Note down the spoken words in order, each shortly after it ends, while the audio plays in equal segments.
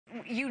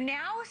You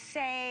now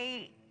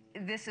say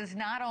this is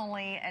not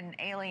only an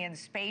alien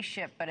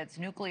spaceship, but it's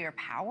nuclear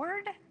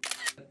powered?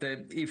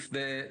 If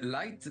the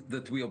light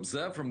that we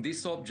observe from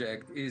this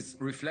object is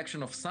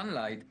reflection of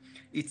sunlight,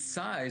 its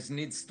size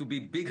needs to be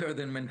bigger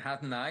than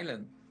Manhattan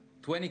Island,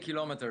 20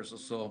 kilometers or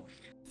so.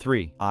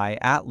 3I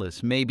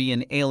Atlas may be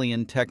an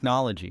alien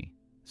technology,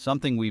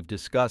 something we've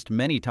discussed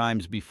many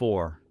times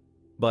before.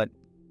 But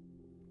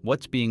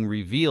what's being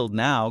revealed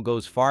now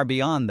goes far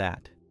beyond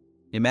that.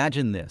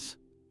 Imagine this,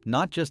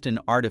 not just an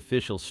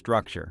artificial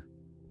structure,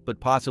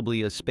 but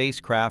possibly a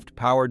spacecraft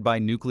powered by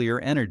nuclear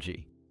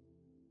energy.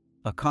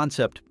 A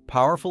concept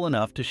powerful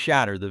enough to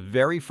shatter the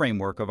very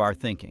framework of our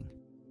thinking.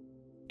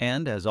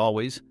 And, as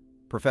always,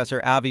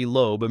 Professor Avi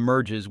Loeb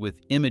emerges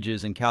with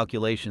images and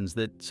calculations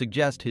that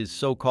suggest his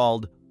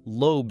so-called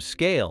Loeb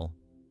scale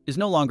is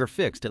no longer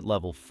fixed at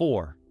level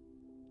 4,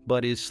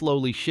 but is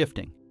slowly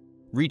shifting,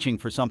 reaching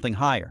for something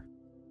higher.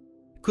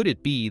 Could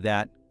it be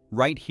that,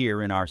 right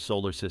here in our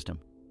solar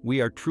system, we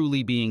are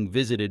truly being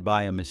visited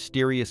by a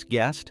mysterious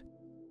guest?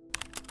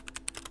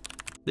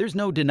 There's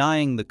no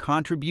denying the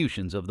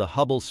contributions of the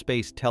Hubble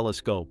Space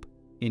Telescope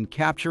in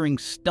capturing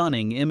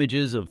stunning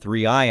images of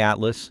 3I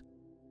Atlas.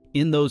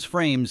 In those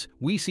frames,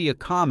 we see a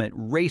comet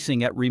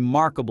racing at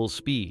remarkable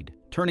speed,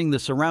 turning the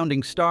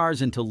surrounding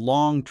stars into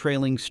long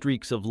trailing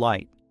streaks of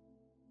light.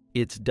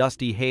 Its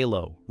dusty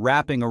halo,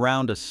 wrapping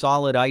around a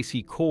solid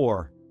icy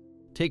core,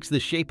 takes the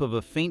shape of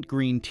a faint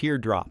green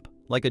teardrop,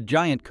 like a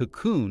giant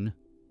cocoon,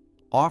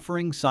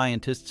 offering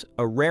scientists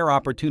a rare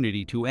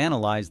opportunity to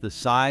analyze the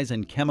size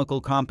and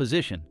chemical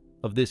composition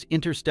of this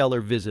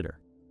interstellar visitor.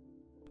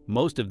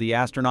 Most of the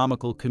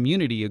astronomical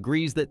community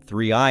agrees that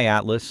 3I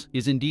Atlas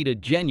is indeed a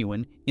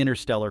genuine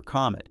interstellar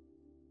comet.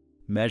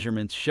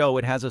 Measurements show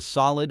it has a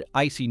solid,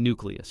 icy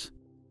nucleus,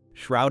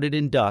 shrouded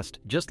in dust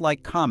just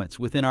like comets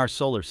within our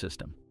solar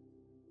system.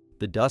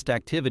 The dust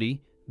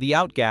activity, the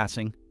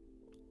outgassing,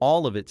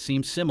 all of it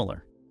seems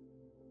similar.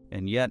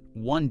 And yet,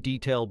 one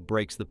detail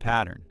breaks the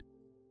pattern.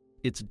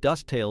 Its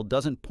dust tail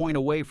doesn't point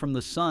away from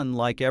the sun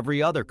like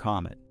every other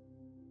comet.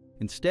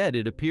 Instead,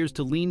 it appears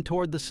to lean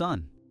toward the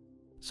sun,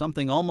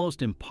 something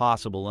almost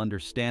impossible under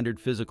standard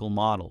physical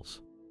models.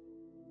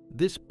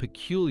 This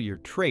peculiar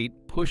trait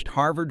pushed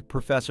Harvard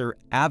professor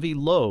Avi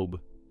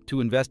Loeb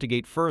to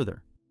investigate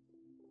further.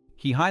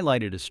 He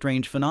highlighted a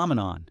strange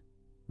phenomenon.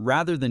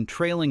 Rather than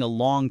trailing a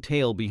long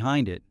tail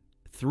behind it,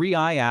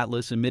 3I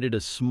Atlas emitted a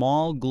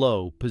small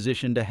glow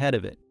positioned ahead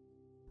of it,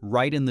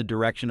 right in the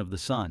direction of the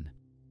sun.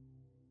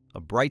 A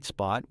bright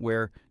spot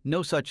where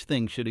no such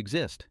thing should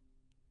exist.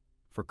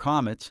 For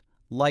comets,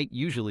 light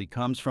usually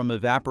comes from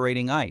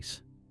evaporating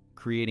ice,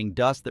 creating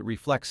dust that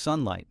reflects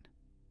sunlight.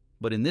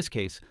 But in this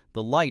case,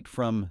 the light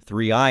from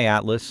 3I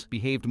Atlas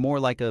behaved more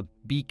like a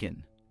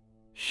beacon,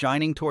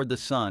 shining toward the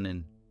sun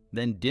and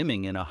then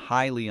dimming in a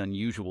highly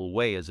unusual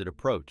way as it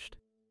approached.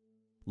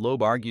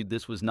 Loeb argued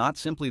this was not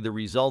simply the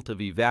result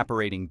of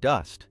evaporating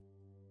dust.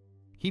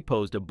 He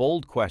posed a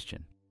bold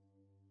question.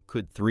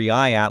 Could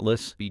 3I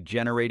Atlas be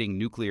generating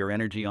nuclear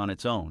energy on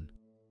its own?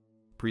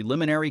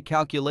 Preliminary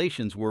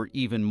calculations were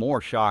even more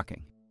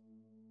shocking.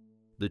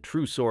 The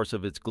true source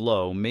of its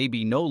glow may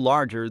be no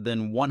larger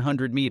than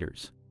 100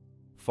 meters,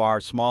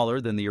 far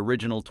smaller than the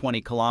original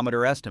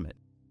 20-kilometer estimate.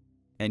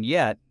 And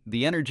yet,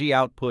 the energy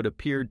output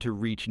appeared to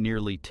reach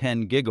nearly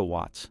 10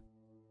 gigawatts,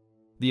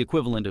 the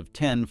equivalent of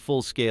 10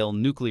 full-scale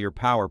nuclear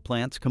power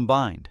plants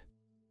combined.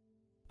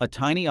 A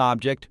tiny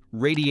object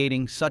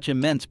radiating such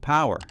immense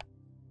power.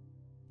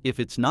 If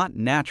it's not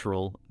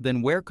natural,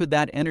 then where could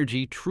that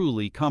energy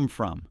truly come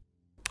from?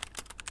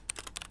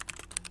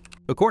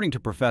 According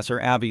to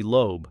Professor Avi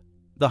Loeb,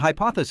 the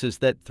hypothesis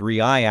that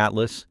 3I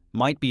Atlas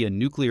might be a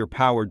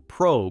nuclear-powered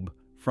probe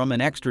from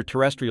an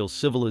extraterrestrial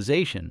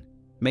civilization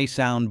may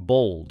sound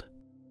bold.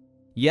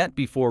 Yet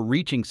before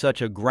reaching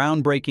such a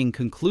groundbreaking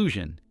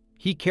conclusion,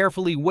 he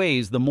carefully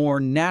weighs the more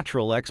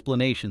natural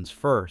explanations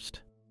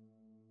first.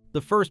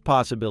 The first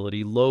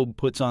possibility Loeb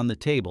puts on the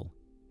table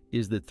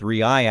is that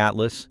 3I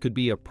Atlas could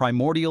be a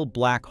primordial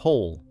black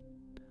hole,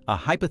 a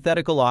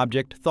hypothetical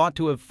object thought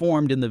to have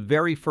formed in the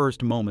very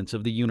first moments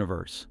of the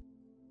universe.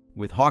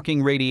 With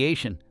Hawking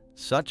radiation,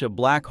 such a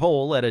black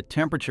hole at a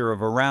temperature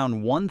of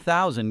around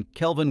 1000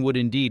 Kelvin would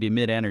indeed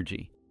emit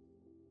energy.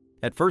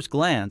 At first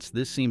glance,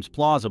 this seems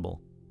plausible,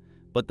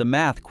 but the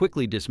math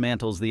quickly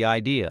dismantles the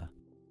idea.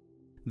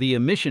 The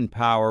emission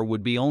power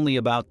would be only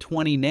about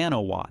 20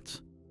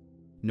 nanowatts,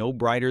 no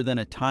brighter than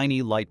a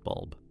tiny light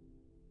bulb.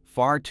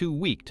 Far too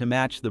weak to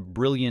match the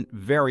brilliant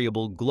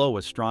variable glow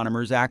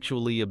astronomers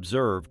actually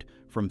observed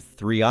from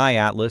 3I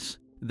Atlas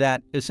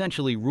that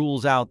essentially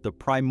rules out the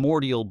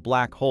primordial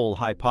black hole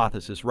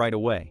hypothesis right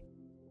away.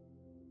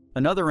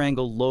 Another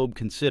angle Loeb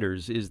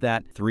considers is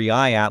that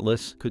 3I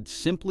Atlas could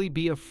simply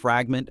be a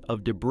fragment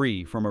of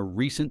debris from a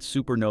recent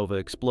supernova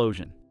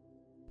explosion.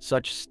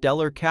 Such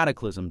stellar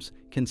cataclysms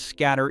can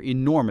scatter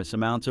enormous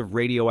amounts of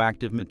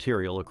radioactive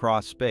material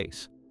across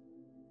space.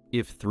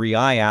 If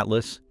 3I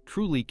Atlas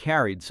truly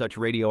carried such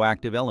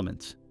radioactive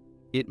elements,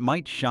 it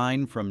might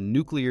shine from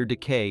nuclear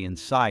decay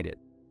inside it,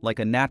 like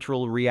a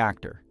natural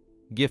reactor,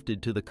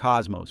 gifted to the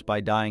cosmos by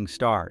dying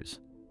stars.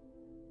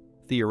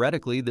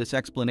 Theoretically, this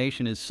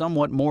explanation is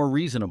somewhat more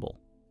reasonable.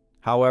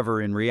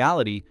 However, in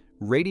reality,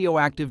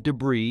 radioactive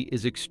debris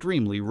is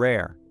extremely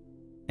rare,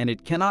 and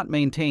it cannot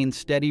maintain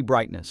steady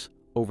brightness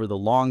over the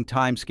long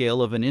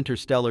timescale of an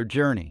interstellar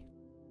journey.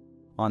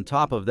 On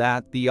top of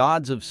that, the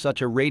odds of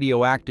such a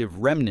radioactive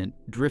remnant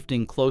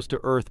drifting close to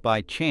Earth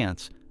by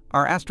chance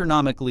are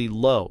astronomically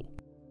low.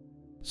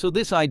 So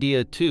this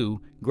idea,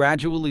 too,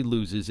 gradually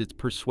loses its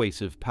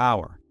persuasive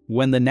power.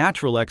 When the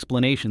natural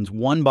explanations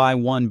one by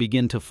one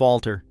begin to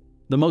falter,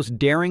 the most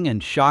daring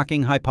and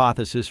shocking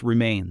hypothesis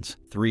remains.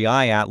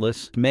 3I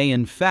Atlas may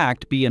in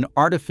fact be an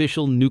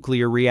artificial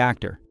nuclear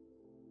reactor,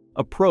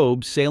 a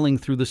probe sailing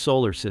through the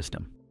solar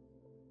system.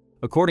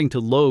 According to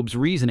Loeb's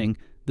reasoning,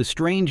 the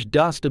strange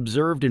dust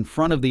observed in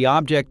front of the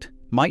object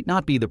might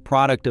not be the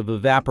product of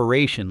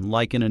evaporation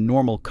like in a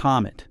normal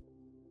comet.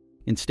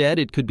 Instead,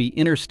 it could be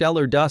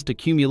interstellar dust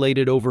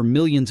accumulated over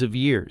millions of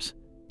years,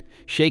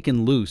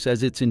 shaken loose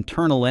as its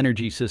internal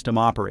energy system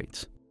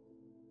operates.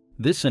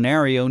 This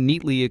scenario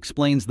neatly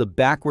explains the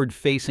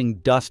backward-facing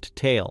dust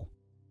tail,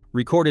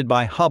 recorded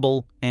by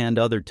Hubble and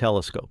other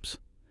telescopes,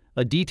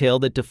 a detail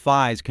that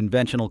defies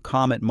conventional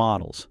comet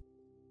models.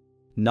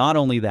 Not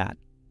only that,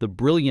 the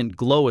brilliant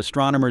glow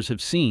astronomers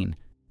have seen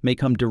may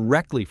come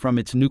directly from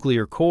its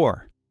nuclear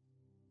core.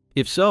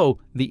 If so,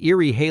 the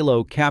eerie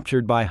halo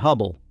captured by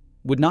Hubble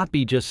would not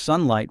be just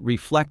sunlight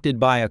reflected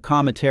by a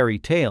cometary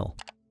tail,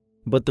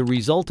 but the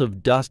result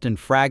of dust and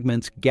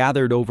fragments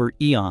gathered over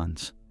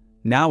eons,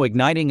 now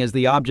igniting as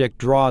the object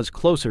draws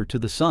closer to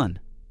the Sun.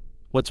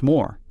 What's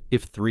more,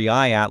 if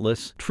 3I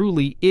Atlas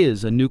truly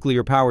is a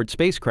nuclear-powered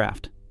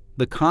spacecraft,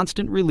 the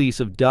constant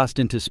release of dust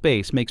into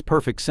space makes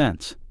perfect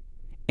sense.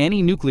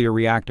 Any nuclear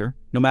reactor,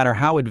 no matter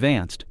how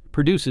advanced,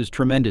 produces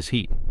tremendous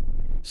heat.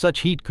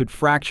 Such heat could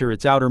fracture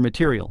its outer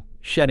material,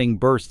 shedding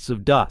bursts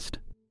of dust.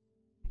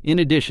 In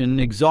addition,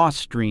 exhaust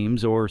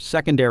streams or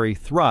secondary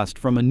thrust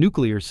from a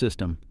nuclear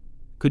system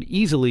could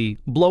easily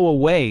blow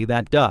away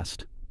that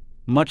dust,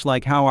 much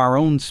like how our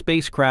own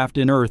spacecraft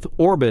in Earth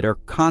orbit are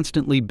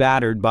constantly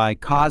battered by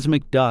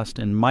cosmic dust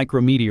and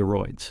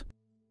micrometeoroids.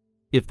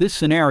 If this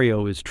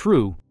scenario is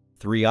true,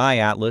 3I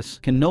Atlas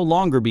can no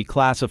longer be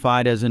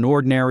classified as an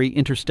ordinary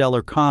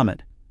interstellar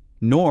comet,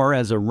 nor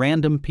as a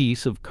random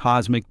piece of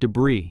cosmic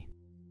debris.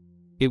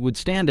 It would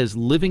stand as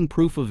living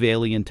proof of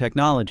alien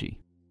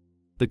technology,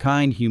 the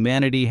kind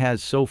humanity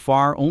has so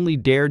far only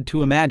dared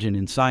to imagine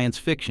in science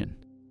fiction.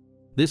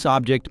 This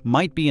object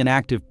might be an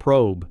active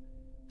probe,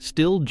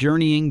 still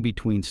journeying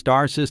between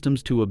star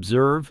systems to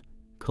observe,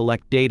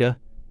 collect data,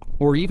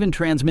 or even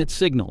transmit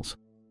signals.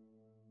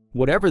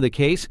 Whatever the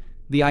case,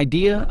 the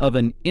idea of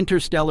an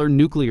interstellar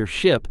nuclear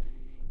ship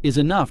is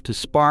enough to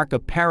spark a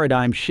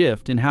paradigm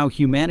shift in how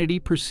humanity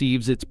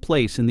perceives its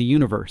place in the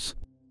universe.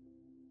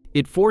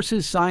 It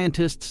forces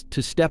scientists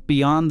to step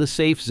beyond the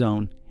safe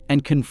zone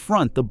and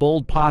confront the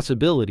bold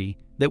possibility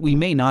that we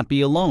may not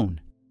be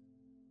alone.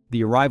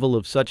 The arrival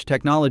of such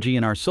technology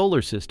in our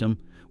solar system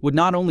would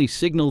not only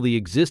signal the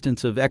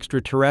existence of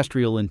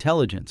extraterrestrial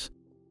intelligence,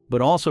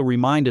 but also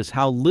remind us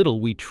how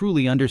little we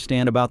truly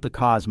understand about the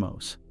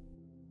cosmos.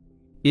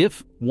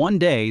 If, one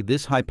day,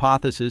 this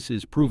hypothesis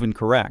is proven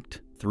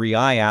correct,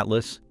 3I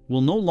Atlas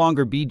will no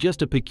longer be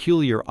just a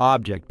peculiar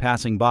object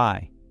passing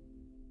by.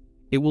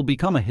 It will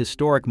become a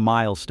historic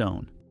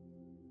milestone,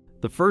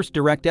 the first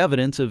direct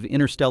evidence of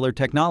interstellar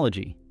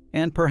technology,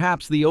 and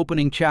perhaps the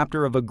opening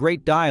chapter of a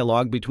great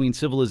dialogue between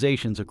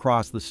civilizations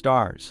across the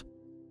stars.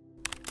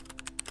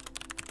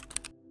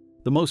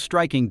 The most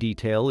striking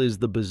detail is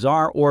the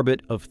bizarre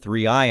orbit of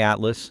 3I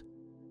Atlas.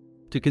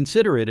 To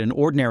consider it an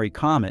ordinary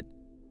comet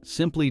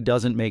simply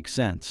doesn't make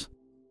sense.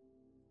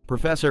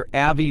 Professor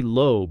Avi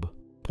Loeb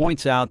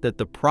points out that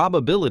the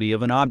probability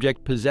of an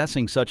object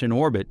possessing such an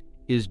orbit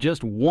is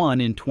just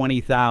 1 in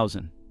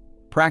 20,000,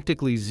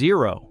 practically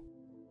zero.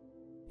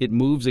 It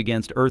moves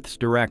against Earth's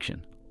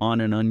direction,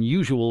 on an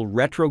unusual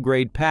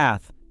retrograde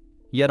path,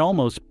 yet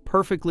almost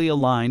perfectly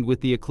aligned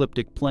with the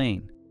ecliptic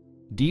plane,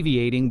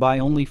 deviating by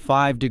only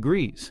 5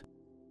 degrees,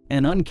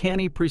 an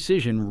uncanny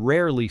precision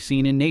rarely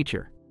seen in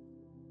nature.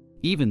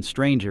 Even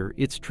stranger,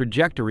 its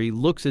trajectory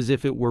looks as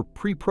if it were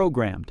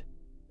pre-programmed,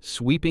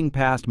 sweeping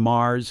past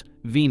Mars,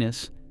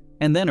 Venus,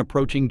 and then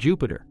approaching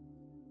Jupiter,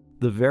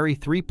 the very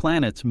 3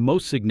 planets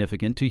most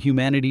significant to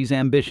humanity's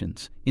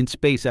ambitions in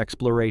space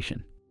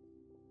exploration.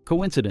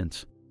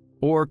 Coincidence?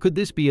 Or could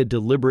this be a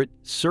deliberate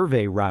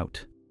survey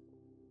route?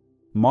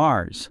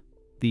 Mars,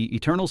 the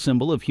eternal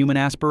symbol of human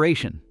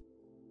aspiration.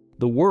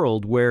 The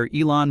world where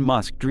Elon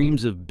Musk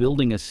dreams of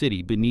building a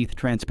city beneath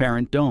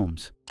transparent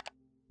domes.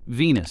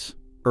 Venus,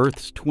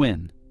 Earth's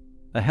twin,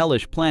 a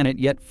hellish planet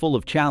yet full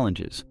of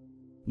challenges,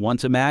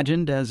 once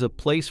imagined as a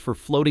place for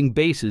floating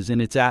bases in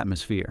its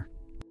atmosphere.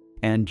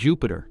 And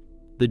Jupiter,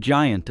 the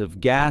giant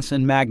of gas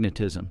and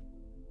magnetism,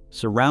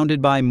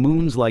 surrounded by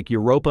moons like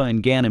Europa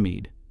and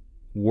Ganymede,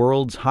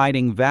 worlds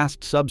hiding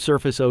vast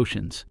subsurface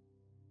oceans.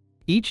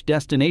 Each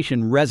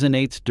destination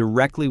resonates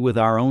directly with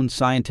our own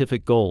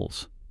scientific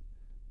goals.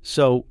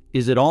 So,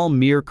 is it all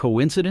mere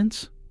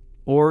coincidence?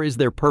 or is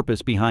there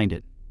purpose behind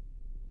it?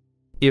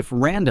 If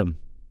random,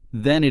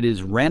 then it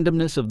is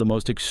randomness of the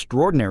most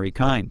extraordinary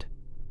kind,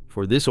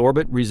 for this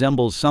orbit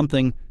resembles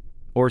something,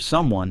 or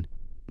someone,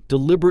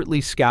 deliberately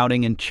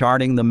scouting and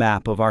charting the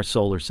map of our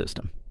solar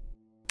system.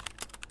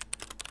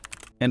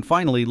 And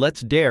finally, let's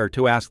dare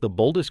to ask the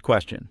boldest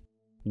question.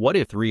 What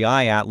if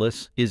 3I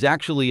Atlas is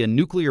actually a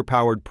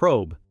nuclear-powered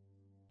probe?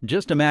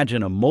 Just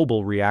imagine a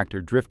mobile reactor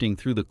drifting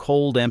through the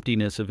cold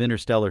emptiness of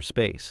interstellar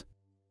space.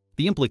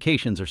 The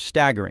implications are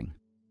staggering.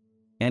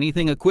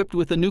 Anything equipped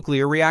with a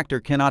nuclear reactor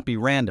cannot be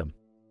random.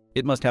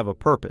 It must have a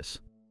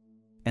purpose.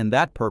 And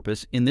that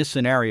purpose, in this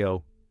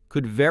scenario,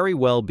 could very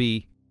well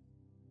be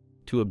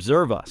to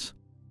observe us.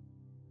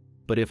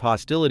 But if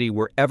hostility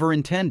were ever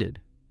intended,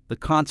 the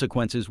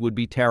consequences would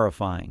be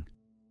terrifying.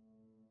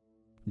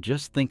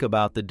 Just think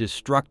about the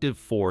destructive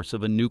force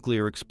of a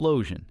nuclear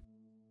explosion.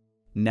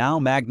 Now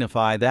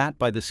magnify that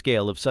by the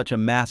scale of such a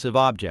massive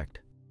object.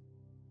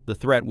 The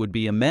threat would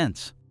be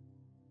immense.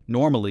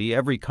 Normally,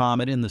 every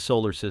comet in the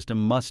solar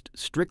system must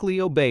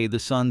strictly obey the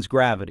sun's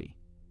gravity,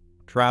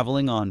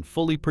 traveling on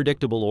fully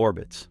predictable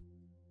orbits.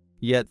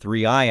 Yet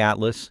 3I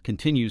Atlas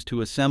continues to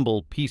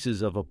assemble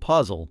pieces of a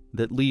puzzle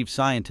that leave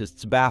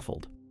scientists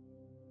baffled.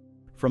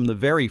 From the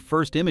very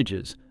first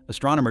images,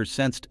 astronomers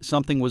sensed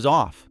something was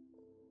off.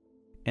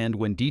 And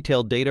when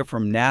detailed data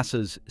from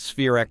NASA's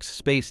SPHEREx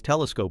space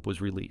telescope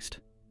was released,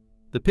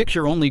 the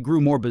picture only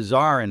grew more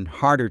bizarre and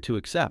harder to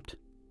accept.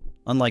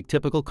 Unlike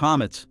typical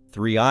comets,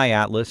 3I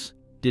Atlas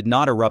did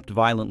not erupt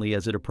violently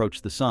as it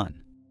approached the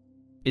sun.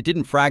 It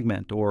didn't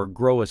fragment or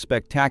grow a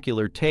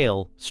spectacular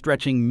tail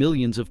stretching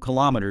millions of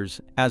kilometers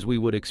as we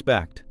would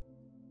expect.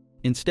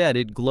 Instead,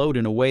 it glowed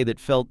in a way that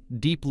felt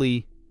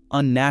deeply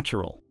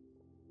unnatural.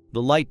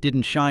 The light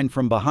didn't shine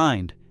from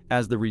behind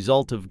as the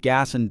result of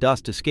gas and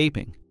dust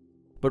escaping,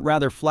 but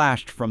rather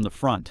flashed from the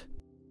front.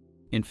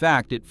 In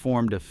fact, it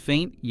formed a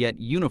faint yet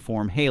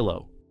uniform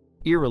halo,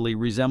 eerily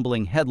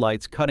resembling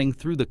headlights cutting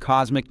through the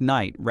cosmic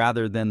night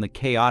rather than the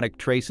chaotic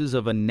traces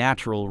of a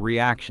natural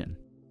reaction.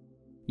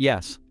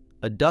 Yes,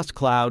 a dust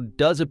cloud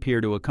does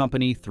appear to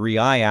accompany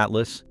 3I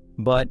Atlas,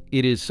 but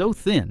it is so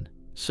thin,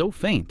 so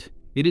faint,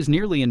 it is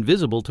nearly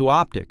invisible to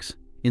optics,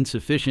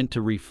 insufficient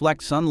to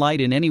reflect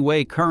sunlight in any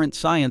way current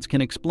science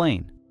can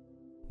explain.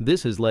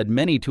 This has led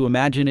many to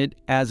imagine it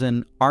as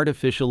an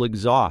artificial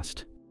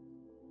exhaust,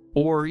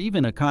 or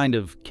even a kind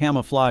of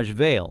camouflage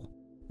veil,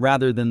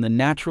 rather than the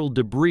natural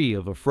debris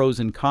of a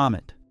frozen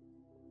comet.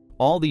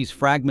 All these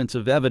fragments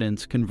of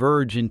evidence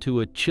converge into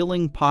a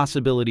chilling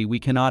possibility we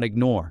cannot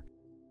ignore.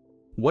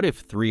 What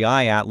if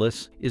 3I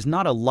Atlas is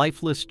not a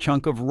lifeless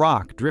chunk of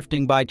rock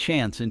drifting by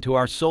chance into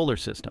our solar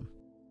system?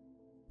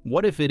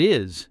 What if it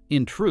is,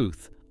 in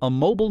truth, a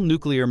mobile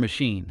nuclear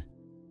machine,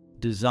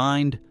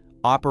 designed,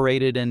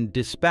 operated, and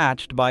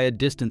dispatched by a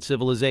distant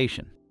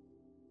civilization?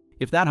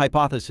 If that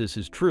hypothesis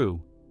is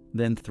true,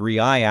 then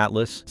 3I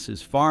Atlas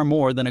is far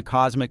more than a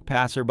cosmic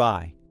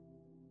passerby.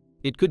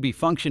 It could be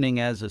functioning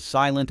as a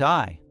silent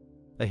eye,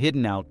 a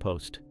hidden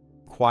outpost,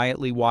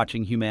 quietly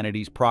watching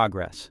humanity's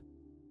progress.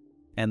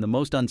 And the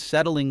most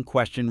unsettling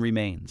question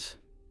remains.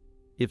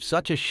 If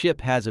such a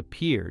ship has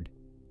appeared,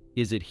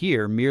 is it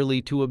here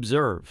merely to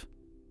observe?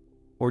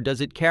 Or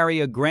does it carry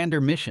a grander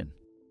mission,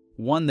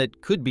 one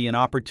that could be an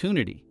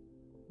opportunity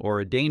or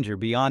a danger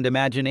beyond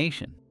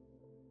imagination?